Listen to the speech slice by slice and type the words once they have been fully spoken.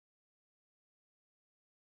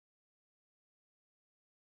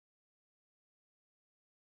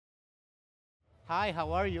Hi,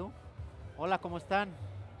 how are you? Hola, ¿cómo están?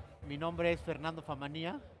 Mi nombre es Fernando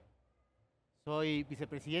Famanía, soy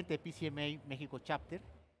vicepresidente de PCMA México Chapter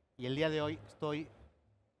y el día de hoy estoy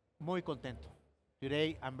muy contento.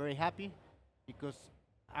 Today I'm very happy because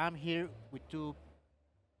I'm here with two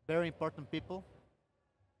very important people,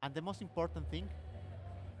 and the most important thing,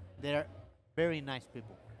 they're very nice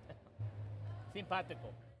people.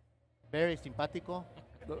 Simpático. Very simpático,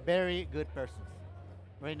 very good persons,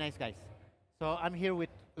 very nice guys. So I'm here with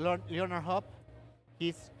Leonard Hoops.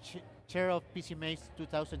 He's chair of PCMA's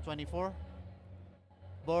 2024,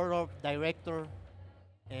 board of director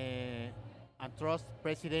and trust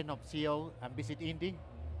president of CEO and Visit Indy.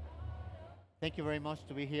 Thank you very much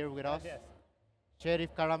to be here with us. Yes. Sherrif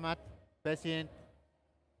Karamat, president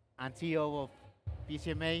and CEO of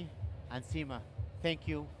PCMA and CIMA. Thank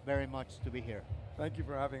you very much to be here. Thank you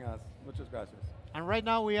for having us. Muchas gracias. And right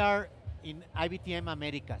now we are in IBTM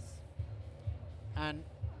Americas. And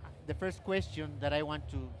the first question that I want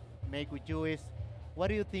to make with you is, what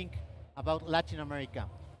do you think about Latin America?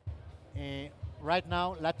 Right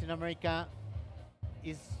now, Latin America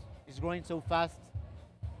is growing so fast.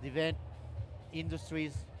 The event industry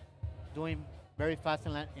is doing very fast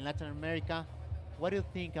in Latin America. What do you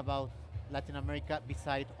think about Latin America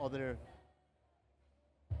beside other?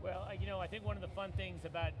 Well, I think one of the fun things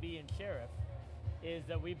about being Sherrif is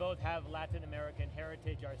that we both have Latin American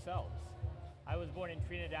heritage ourselves. I was born in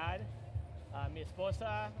Trinidad. Mi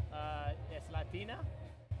esposa es latina.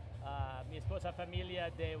 Mi esposa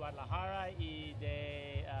familia de Guadalajara y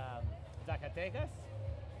de Zacatecas.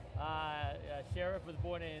 Sherrif was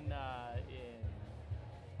born in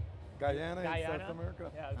Guyana, in South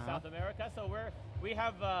America. Yeah, South America. So we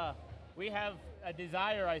have a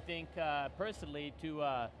desire, I think, personally,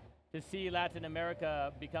 to see Latin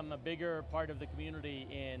America become a bigger part of the community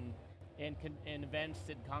in events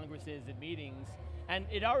and congresses and meetings. And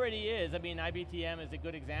it already is. I mean, IBTM is a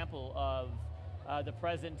good example of the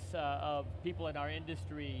presence of people in our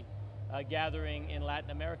industry gathering in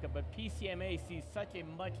Latin America, but PCMA sees such a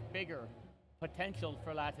much bigger potential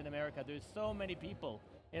for Latin America. There's so many people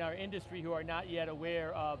in our industry who are not yet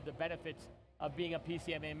aware of the benefits of being a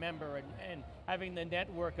PCMA member and having the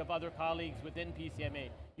network of other colleagues within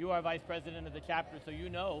PCMA. You are vice president of the chapter, so you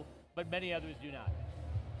know, but many others do not.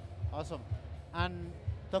 Awesome. And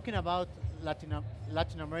talking about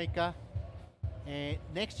Latin America,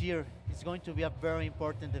 next year is going to be a very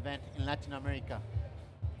important event in Latin America.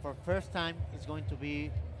 For first time, it's going to be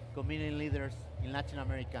community leaders in Latin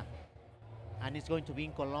America, and it's going to be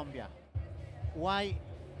in Colombia. Why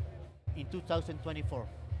in 2024?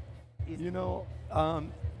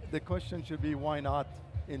 The question should be why not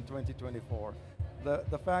in 2024?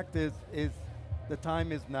 The fact is the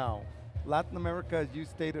time is now. Latin America, as you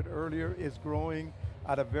stated earlier, is growing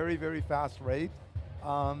at a very, very fast rate.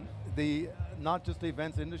 Not just the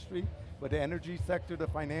events industry, but the energy sector, the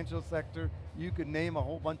financial sector, you could name a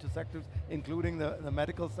whole bunch of sectors, including the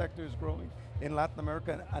medical sector is growing in Latin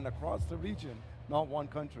America and across the region, not one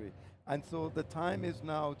country. And so the time is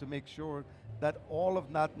now to make sure that all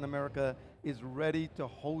of Latin America is ready to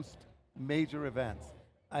host major events.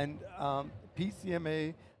 And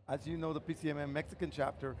PCMA, as you know, the PCMA Mexican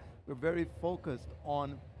chapter, we're very focused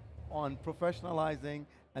on professionalizing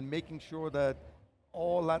and making sure that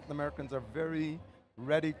all Latin Americans are very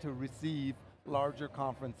ready to receive larger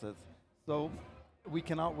conferences. So we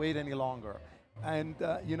cannot wait any longer. And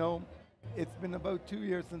it's been about 2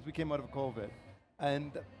 years since we came out of COVID.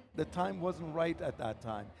 And the time wasn't right at that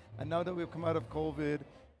time. And now that we've come out of COVID,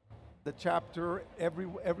 the chapter,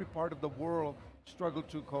 every part of the world struggled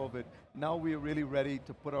through COVID. Now we are really ready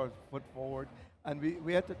to put our foot forward. And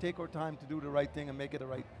we had to take our time to do the right thing and make it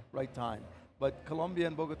the right time. But Colombia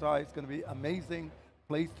and Bogota is going to be amazing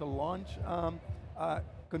place to launch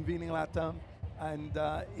convening LATAM, and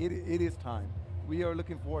it is time. We are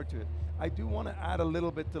looking forward to it. I do want to add a little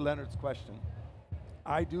bit to Leonard's question.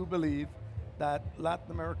 I do believe that Latin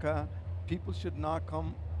America, people should not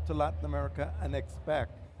come to Latin America and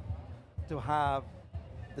expect to have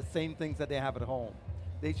the same things that they have at home.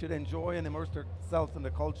 They should enjoy and immerse themselves in the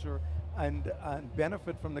culture and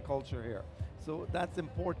benefit from the culture here. So that's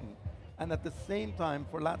important. And at the same time,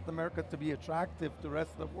 for Latin America to be attractive to the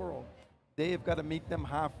rest of the world, they have got to meet them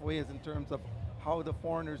halfway as in terms of how the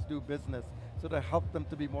foreigners do business, so to help them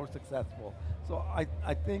to be more successful. So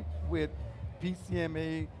I think with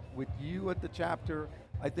PCMA, with you at the chapter,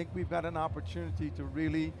 I think we've got an opportunity to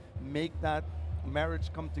really make that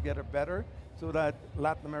marriage come together better so that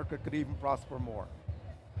Latin America could even prosper more.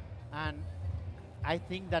 And I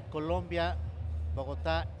think that Colombia,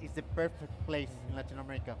 Bogota is the perfect place in Latin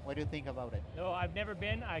America. What do you think about it? No, I've never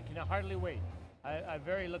been. I can hardly wait. I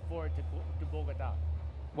very look forward to Bogota.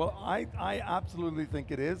 Well, I absolutely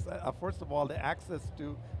think it is. First of all, the access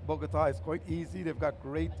to Bogota is quite easy. They've got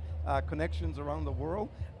great connections around the world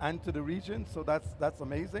and to the region, so that's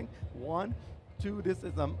amazing. One. Two, this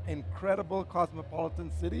is an incredible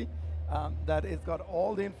cosmopolitan city that has got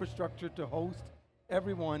all the infrastructure to host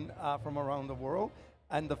everyone from around the world,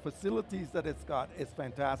 and the facilities that it's got is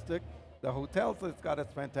fantastic. The hotels that it's got is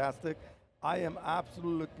fantastic. I am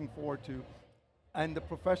absolutely looking forward to, and the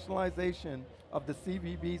professionalization of the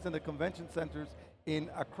CVBs and the convention centers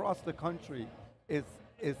across the country is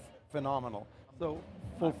phenomenal. So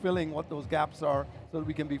fulfilling what those gaps are so that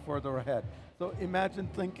we can be further ahead. So imagine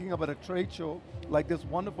thinking about a trade show like this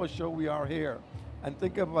wonderful show we are here, and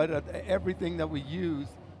think about it, everything that we use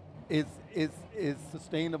is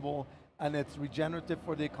sustainable and it's regenerative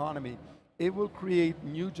for the economy. It will create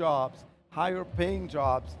new jobs, higher paying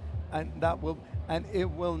jobs, and it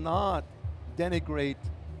will not denigrate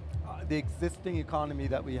the existing economy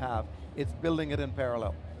that we have. It's building it in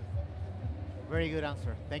parallel. Very good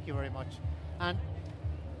answer. Thank you very much. And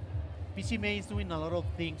PCMA is doing a lot of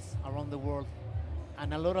things around the world,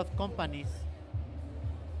 and a lot of companies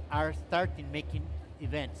are starting making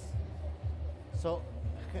events. So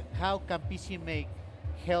how can PCMA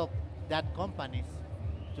help that companies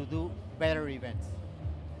to do better events?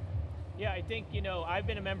 Yeah, I think, I've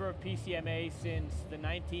been a member of PCMA since the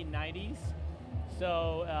 1990s,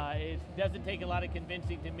 so it doesn't take a lot of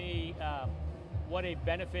convincing to me what a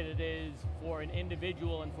benefit it is for an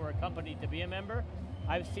individual and for a company to be a member.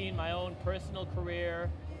 I've seen my own personal career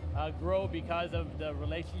grow because of the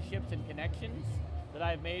relationships and connections that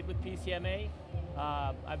I've made with PCMA.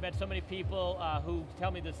 I've met so many people who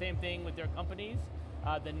tell me the same thing with their companies.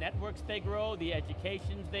 The networks they grow, the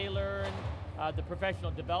educations they learn, the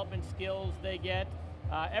professional development skills they get.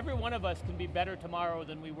 Every one of us can be better tomorrow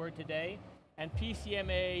than we were today, and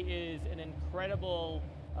PCMA is an incredible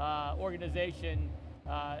organization,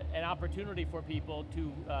 an opportunity for people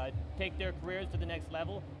to take their careers to the next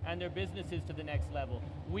level and their businesses to the next level.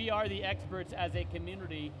 We are the experts as a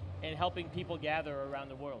community in helping people gather around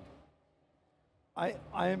the world.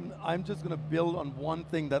 I'm just going to build on one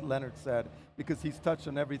thing that Leonard said, because he's touched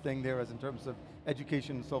on everything there as in terms of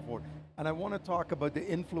education and so forth. And I want to talk about the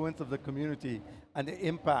influence of the community and the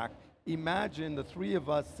impact. Imagine the three of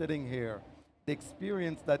us sitting here, the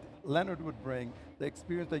experience that Leonard would bring, the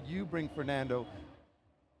experience that you bring, Fernando.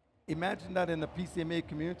 Imagine that in the PCMA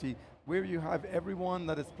community, where you have everyone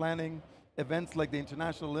that is planning events like the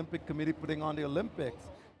International Olympic Committee putting on the Olympics,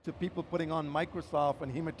 to people putting on Microsoft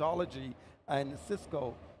and hematology and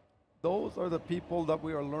Cisco. Those are the people that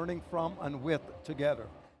we are learning from and with together.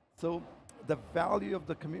 So the value of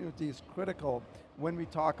the community is critical when we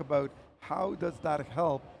talk about how does that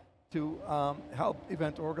help to help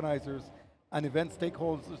event organizers and event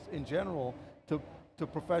stakeholders in general to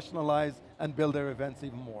professionalize and build their events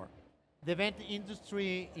even more. The event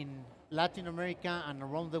industry in Latin America and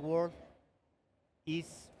around the world is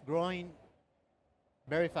growing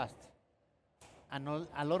very fast. And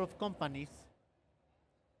a lot of companies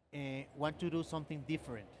want to do something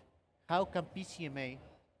different. How can PCMA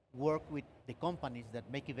work with the companies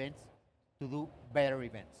that make events to do better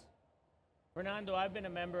events? Fernando, I've been a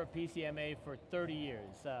member of PCMA for 30 years,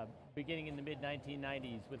 beginning in the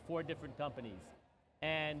mid-1990s with 4 different companies.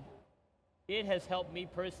 And it has helped me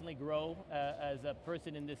personally grow as a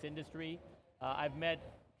person in this industry. I've met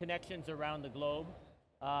connections around the globe.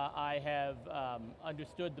 I have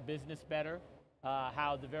understood the business better,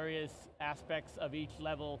 how the various aspects of each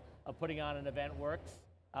level of putting on an event works,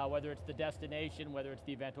 whether it's the destination, whether it's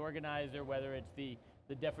the event organizer, whether it's the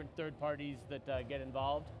different third parties that get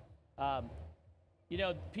involved.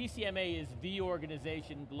 PCMA is the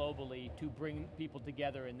organization globally to bring people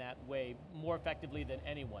together in that way more effectively than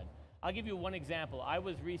anyone. I'll give you one example. I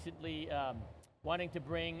was recently wanting to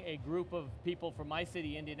bring a group of people from my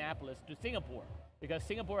city, Indianapolis, to Singapore, because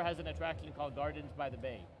Singapore has an attraction called Gardens by the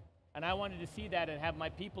Bay. And I wanted to see that and have my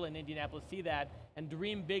people in Indianapolis see that and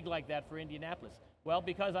dream big like that for Indianapolis. Well,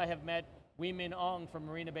 because I have met Wee Min Ong from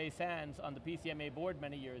Marina Bay Sands on the PCMA board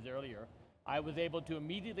many years earlier, I was able to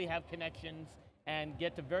immediately have connections and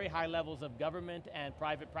get to very high levels of government and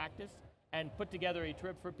private practice and put together a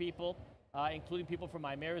trip for people, including people from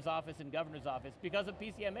my mayor's office and governor's office, because of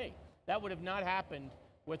PCMA. That would have not happened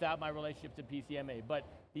without my relationships at PCMA. But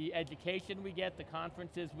the education we get, the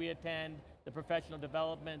conferences we attend, the professional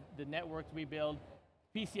development, the networks we build,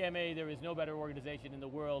 PCMA, there is no better organization in the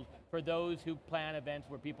world for those who plan events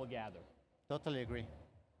where people gather. Totally agree.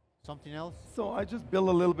 Something else? So I just build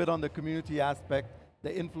a little bit on the community aspect,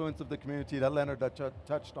 the influence of the community that Leonard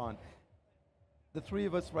touched on. The three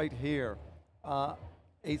of us right here a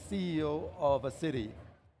CEO of a city.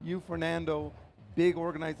 You, Fernando, big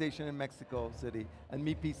organization in Mexico City, and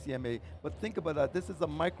me, PCMA. But think about that. This is a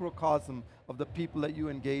microcosm of the people that you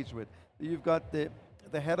engage with. You've got the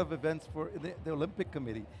head of events for the Olympic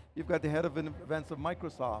Committee. You've got the head of events of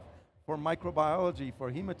Microsoft, for microbiology,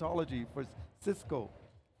 for hematology, for Cisco.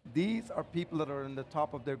 These are people that are in the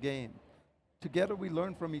top of their game. Together we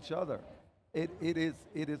learn from each other. It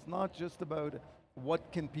is not just about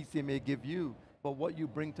what can PCMA give you, but what you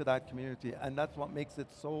bring to that community. And that's what makes it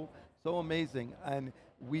so amazing. And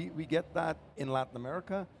we get that in Latin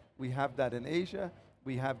America, we have that in Asia,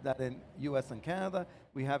 we have that in US and Canada,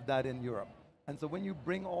 we have that in Europe. And so when you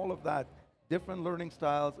bring all of that, different learning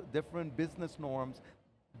styles, different business norms,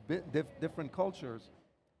 different cultures,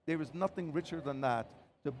 there is nothing richer than that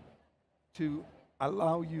to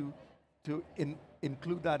allow you to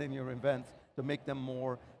include that in your events, to make them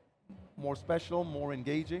more special, more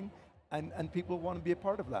engaging, and people want to be a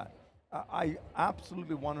part of that. I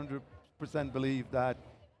absolutely 100% believe that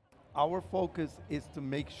our focus is to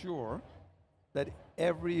make sure that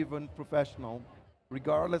every event professional,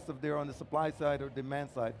 regardless if they're on the supply side or demand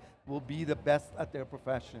side, will be the best at their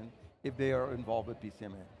profession if they are involved with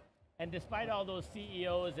PCMA. And despite all those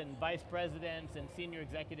CEOs and vice presidents and senior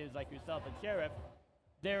executives like yourself and Sherrif,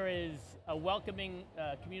 there is a welcoming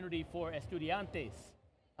community for estudiantes,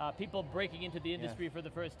 people breaking into the industry for the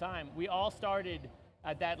first time. We all started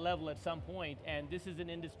at that level at some point, and this is an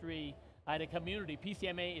industry and a community,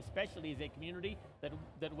 PCMA especially is a community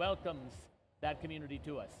that welcomes that community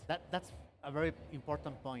to us. That's a very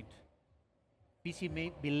important point.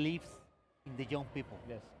 PCMA believes in the young people.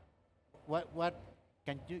 Yes. What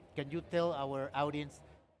can you tell our audience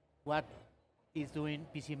what is doing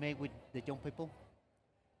PCMA with the young people?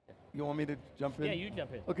 You want me to jump in? Yeah, you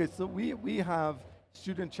jump in. Okay, so we have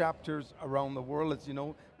student chapters around the world. As you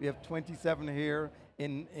know, we have 27 here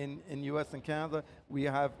in US and Canada. We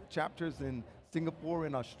have chapters in Singapore,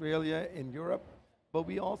 in Australia, in Europe. But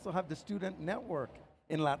we also have the student network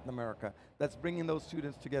in Latin America that's bringing those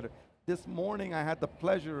students together. This morning I had the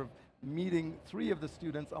pleasure of meeting 3 of the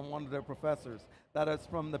students and 1 of their professors that is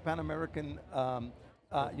from the Pan American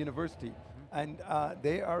University. And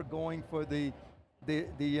they are going for the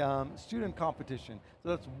student competition. So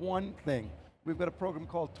that's one thing. We've got a program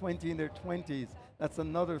called 20 in their 20s. That's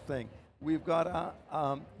another thing. We've got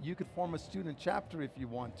you could form a student chapter if you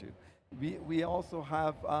want to. We also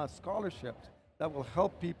have scholarships that will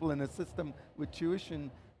help people in a system with tuition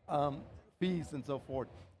fees and so forth.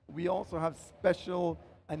 We also have special,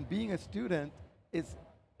 and being a student is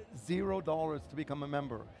 $0 to become a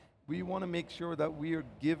member. We want to make sure that we are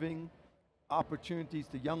giving opportunities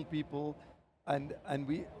to young people and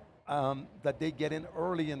we that they get in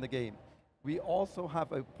early in the game. We also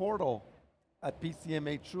have a portal at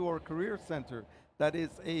PCMA through our Career Center that is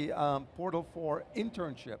a portal for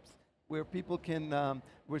internships where people can,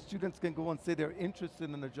 where students can go and say they're interested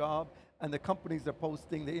in a job and the companies are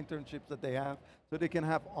posting the internships that they have so they can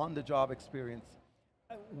have on-the-job experience.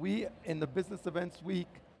 We, in the Business Events Week,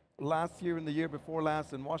 last year and the year before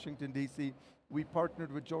last in Washington, D.C., we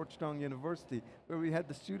partnered with Georgetown University where we had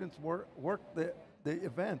the students work the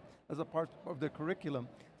event as a part of their curriculum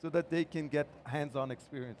so that they can get hands-on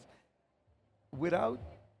experience. Without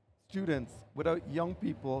students, without young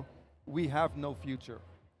people, we have no future.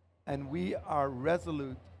 And we are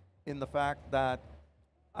resolute in the fact that,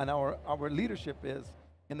 and our leadership is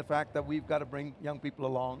in the fact that we've got to bring young people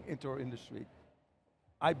along into our industry.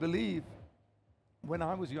 I believe when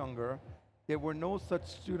I was younger, there were no such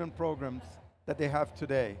student programs that they have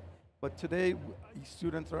today. But today,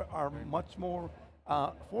 students are much more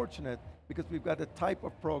fortunate because we've got a type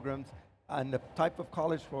of programs and the type of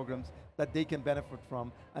college programs that they can benefit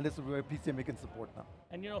from, and this is where PCMA can support them.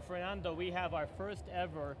 And you know, Fernando, we have our first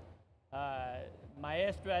ever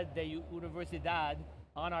Maestra de Universidad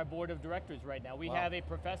on our board of directors right now. We have a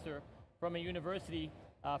professor from a university,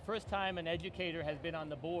 first time an educator has been on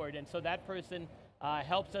the board, and so that person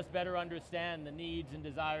helps us better understand the needs and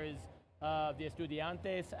desires of the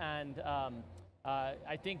estudiantes, and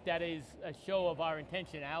I think that is a show of our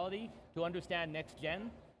intentionality to understand next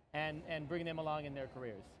gen and bring them along in their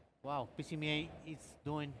careers. Wow, PCMA is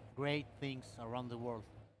doing great things around the world.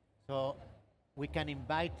 So we can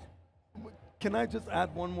invite. Can I just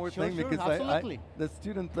add one more thing? Sure, because absolutely. The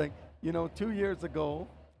student thing, you know, 2 years ago,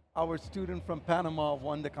 our student from Panama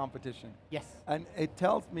won the competition. Yes. And it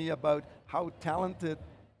tells me about how talented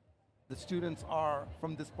the students are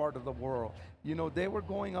from this part of the world. You know, they were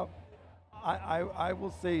going up, I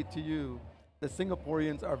will say to you, the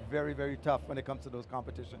Singaporeans are very, very tough when it comes to those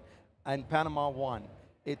competitions. And Panama won.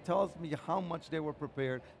 it tells me how much they were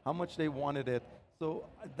prepared, how much they wanted it. So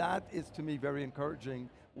that is to me very encouraging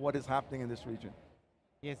what is happening in this region.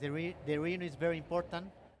 Yes, the region is very important.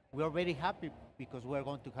 We are very happy because we are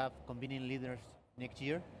going to have convening leaders next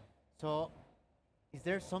year. So is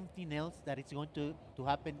there something else that is going to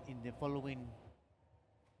happen in the following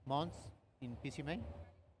months in PCMA?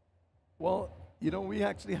 Well, you know, we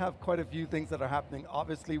actually have quite a few things that are happening.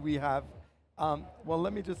 Obviously, we have, well,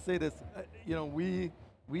 let me just say this. You know,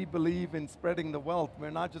 we believe in spreading the wealth.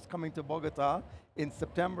 We're not just coming to Bogota. In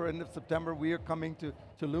September, end of September, we are coming to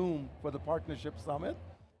Tulum for the Partnership Summit.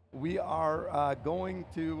 We are going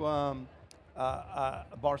to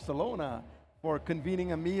Barcelona for convening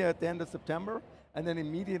EMEA at the end of September, and then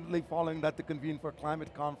immediately following that to convene for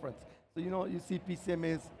climate conference. So you know, you see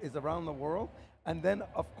PCMA is around the world. And then,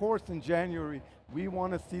 of course, in January, we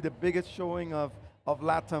want to see the biggest showing of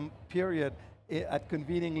LATAM, period, at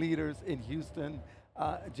convening leaders in Houston,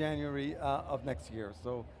 January of next year.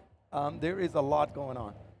 So there is a lot going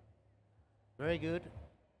on. Very good.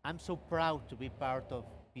 I'm so proud to be part of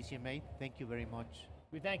PCMA. Thank you very much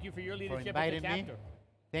We thank you for your for leadership as the inviting me. chapter.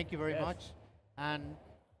 Thank you very Yes. much. And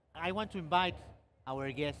I want to invite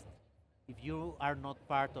our guests. If you are not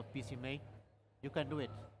part of PCMA, you can do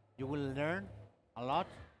it. You will learn a lot.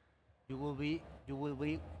 You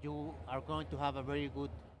are going to have a very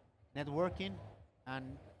good networking,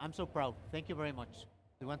 and I'm so proud. Thank you very much.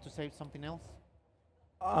 Do you want to say something else?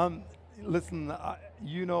 Listen,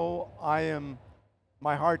 you know,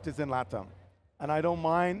 my heart is in LATAM, and I don't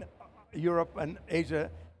mind Europe and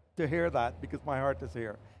Asia to hear that because my heart is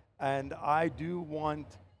here. And I do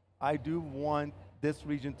want this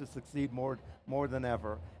region to succeed more than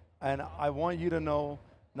ever. And I want you to know,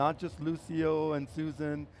 not just Lucio and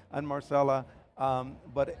Susan and Marcela,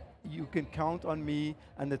 but you can count on me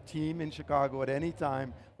and the team in Chicago at any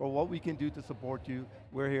time for what we can do to support you.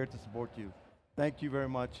 We're here to support you. Thank you very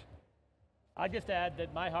much. I just add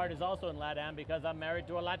that my heart is also in LATAM because I'm married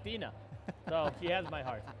to a Latina. So she has my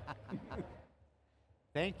heart.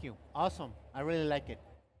 Thank you. Awesome. I really like it.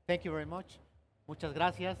 Thank you very much. Muchas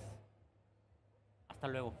gracias. Hasta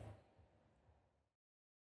luego.